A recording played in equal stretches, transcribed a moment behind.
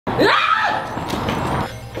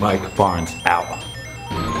Mike Barnes out.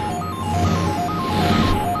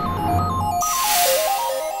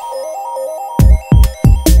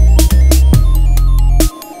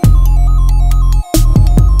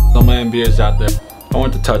 All my MBAs out there. I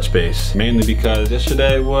want to touch base, mainly because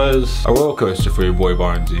yesterday was a roller coaster for your boy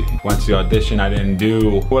Barnesy. Went to the audition, I didn't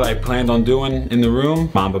do what I planned on doing in the room,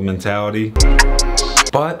 Mamba mentality.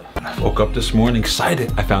 But I woke up this morning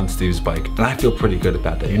excited. I found Steve's bike, and I feel pretty good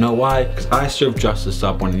about that. You know why? Because I serve justice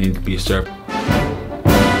up when it needs to be served.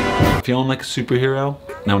 Feeling like a superhero?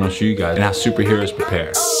 Now I'm gonna show you guys how superheroes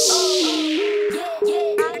prepare.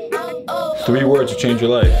 3 words to change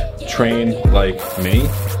your life. Train like me.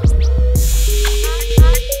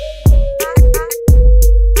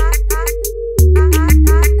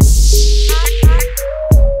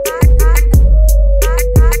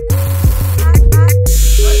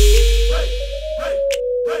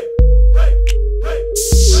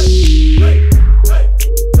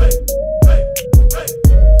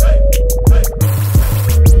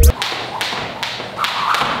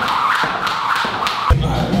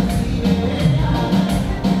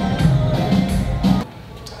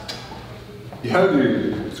 Yo,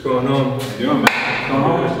 dude. What's going on? What you doing, man? What's going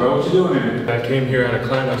on, bro? What you doing here? I came here at a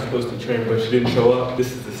client I was supposed to train, but she didn't show up.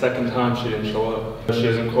 This is the 2nd time she didn't show up. She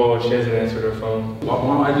hasn't called, she hasn't answered her phone. Why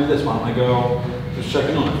don't I do this? Why don't I go just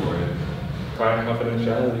checking on it for you? Pride and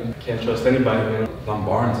confidentiality. Can't trust anybody, man. I'm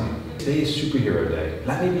Barnesy. Today is superhero day.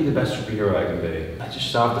 Let me be the best superhero I can be. I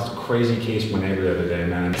just solved this crazy case with my neighbor the other day,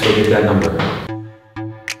 man. So get that number.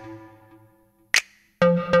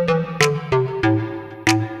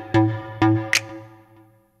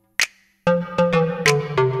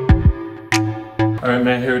 Alright,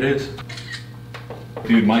 man, here it is.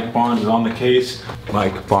 Dude, Mike Barnes is on the case.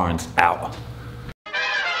 Mike Barnes out.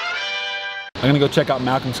 I'm gonna go check out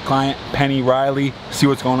Malcolm's client, Pennie Reilley, see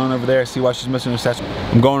what's going on over there, see why she's missing her session.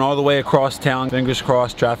 I'm going all the way across town. Fingers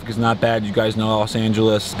crossed, traffic is not bad. You guys know Los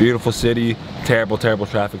Angeles, beautiful city, terrible, terrible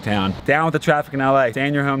traffic town. Down with the traffic in LA. Stay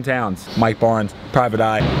in your hometowns. Mike Barnes, private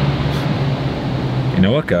eye. You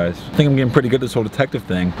know what, guys? I think I'm getting pretty good at this whole detective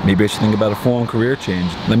thing. Maybe I should think about a full-on career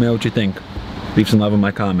change. Let me know what you think. Leave some love in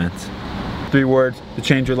my comments. 3 words to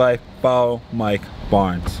change your life. Follow Mike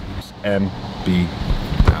Barnes. MB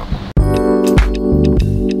out.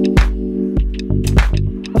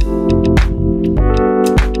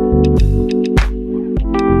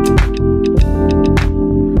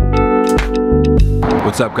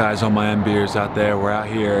 What's up, guys? All my MBers out there, we're out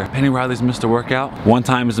here. Pennie Reilley's missed a workout. 1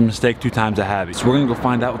 time is a mistake, 2 times a habit. So we're gonna go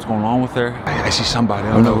find out what's going on with her. I see somebody,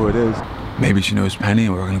 I don't know who it is. Maybe she knows Pennie,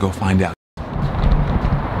 and we're gonna go find out.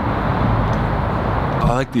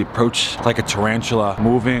 I like the approach, like a tarantula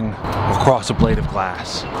moving across a blade of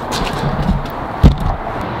glass.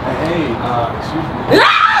 Hey, excuse me.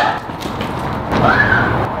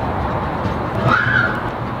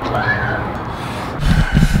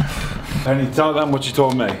 Pennie, tell them what you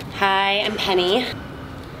told me. Hi, I'm Pennie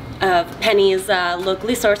of Pennie's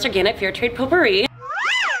locally sourced organic fair trade potpourri.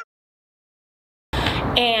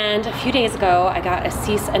 And a few days ago, I got a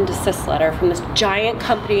cease and desist letter from this giant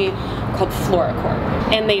company called FloraCorp.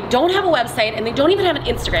 And they don't have a website, and they don't even have an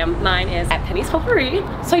Instagram. Mine is at Pennie's Potpourri.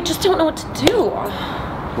 So I just don't know what to do.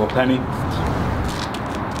 Well, Pennie,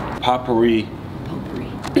 potpourri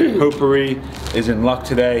is in luck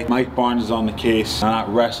today. Mike Barnes is on the case. I'll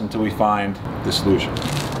not rest until we find the solution.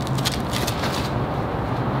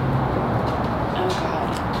 Oh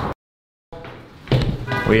God.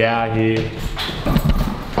 We out here.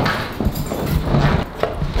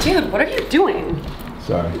 Dude, what are you doing?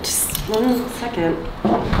 Sorry. Just 1 second.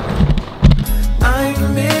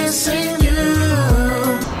 I'm missing you.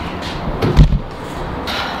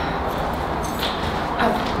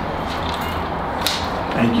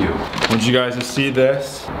 Thank you. I want you guys to see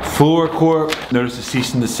this. FloraCorp, notice the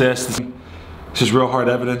cease and desist. This is real hard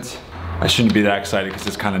evidence. I shouldn't be that excited because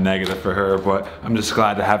it's kind of negative for her, but I'm just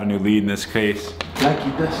glad to have a new lead in this case. Can I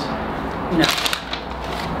keep this? No.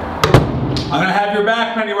 I'm gonna have your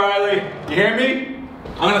back, Pennie Reilley. You hear me?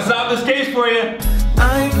 I'm gonna solve this case for you.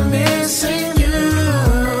 I'm missing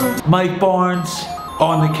you. Mike Barnes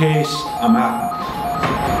on the case. I'm out.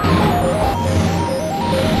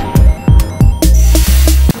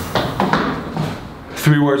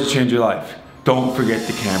 Three words to change your life. Don't forget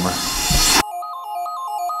the camera.